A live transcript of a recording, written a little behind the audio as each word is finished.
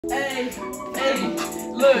Hey,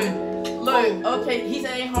 look, okay, he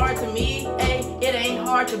said it ain't hard to me, hey, it ain't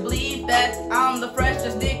hard to believe that I'm the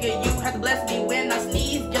freshest nigga, you have to bless me when I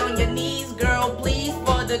sneeze, get on your knees, girl, please,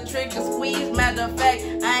 for the trigger squeeze, matter of fact,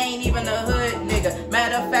 I ain't even a hood nigga,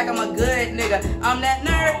 matter of fact, I'm a good nigga, I'm that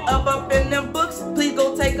nerd, up in them books, please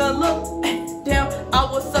go take a look, damn,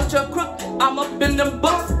 I was such a crook, I'm up in them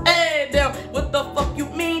books, hey, damn, what the fuck you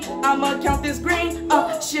mean, I'ma count this green,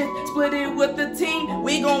 shit, split it with the team,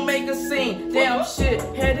 we gon' make a scene, damn shit,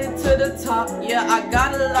 headed to the top, yeah, I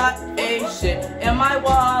got a lot, ayy shit, in my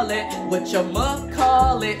wallet, what you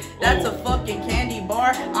call it, that's a fucking candy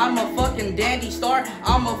bar, I'm a fucking dandy star,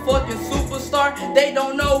 I'm a fucking superstar, they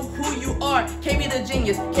don't know who you are, KB the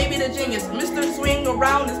genius, Mr. Swing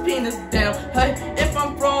around his penis, damn, hey, if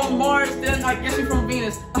I'm from Mars, then I guess you're from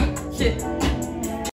Venus, shit.